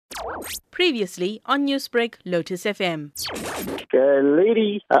Previously on Newsbreak Lotus FM. A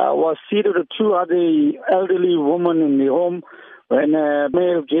lady was seated with two other elderly women in the home when a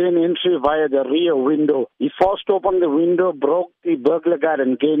male gained entry via the rear window. He forced open the window, broke the burglar guard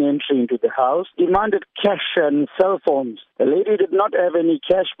and gained entry into the house, demanded cash and cell phones. The lady did not have any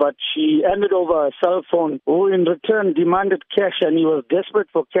cash, but she handed over a cell phone, who in return demanded cash, and he was desperate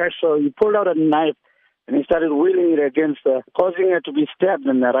for cash, so he pulled out a knife and he started wielding it against her, causing her to be stabbed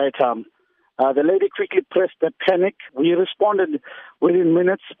in the right arm. The lady quickly pressed the panic. We responded within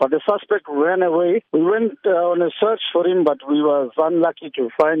minutes, but the suspect ran away. We went on a search for him, but we were unlucky to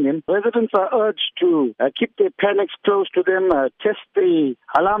find him. Residents are urged to keep their panics close to them, test the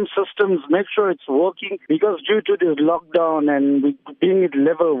alarm systems, make sure it's working, because due to this lockdown and being at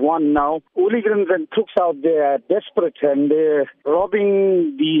level 1 now, hooligans and crooks out there are desperate and they're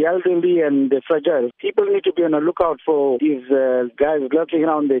robbing the elderly and the fragile. People need to be on the lookout for these guys lurking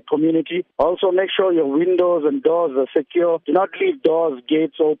around the community. Also, make sure your windows and doors are secure. Do not leave doors,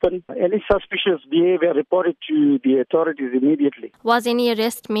 gates open. Any suspicious behavior, report it to the authorities immediately. Was any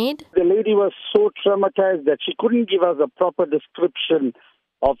arrest made? The lady was so traumatized that she couldn't give us a proper description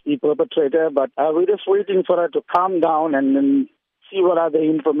of the perpetrator, but we're just waiting for her to calm down and then see what other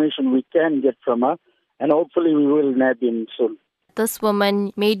information we can get from her, and hopefully we will nab him soon. This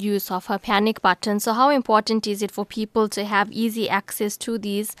woman made use of her panic button. So how important is it for people to have easy access to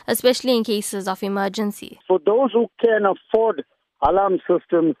these, especially in cases of emergency? For those who can afford alarm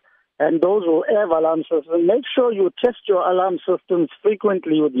systems and those who have alarm systems, make sure you test your alarm systems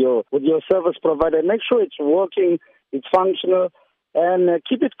frequently with your service provider. Make sure it's working, it's functional, and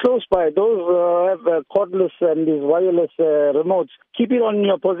keep it close by. Those who have cordless and these wireless remotes, keep it on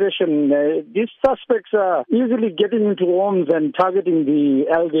your possession. These suspects are easily getting into homes and targeting the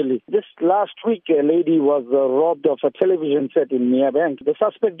elderly. Just last week, a lady was robbed of a television set in Merebank. The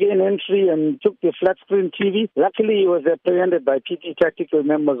suspect gained entry and took the flat screen TV. Luckily, he was apprehended by PT Tactical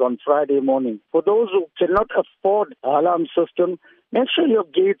members on Friday morning. For those who cannot afford alarm system, make sure your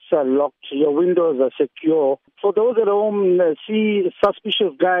gates are locked, your windows are secure. For those at home, see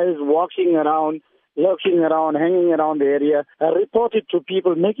suspicious guys walking around, lurking around, hanging around the area, report it to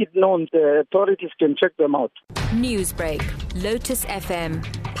people, make it known. The authorities can check them out. Newsbreak, Lotus FM,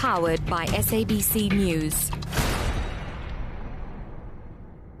 powered by SABC News.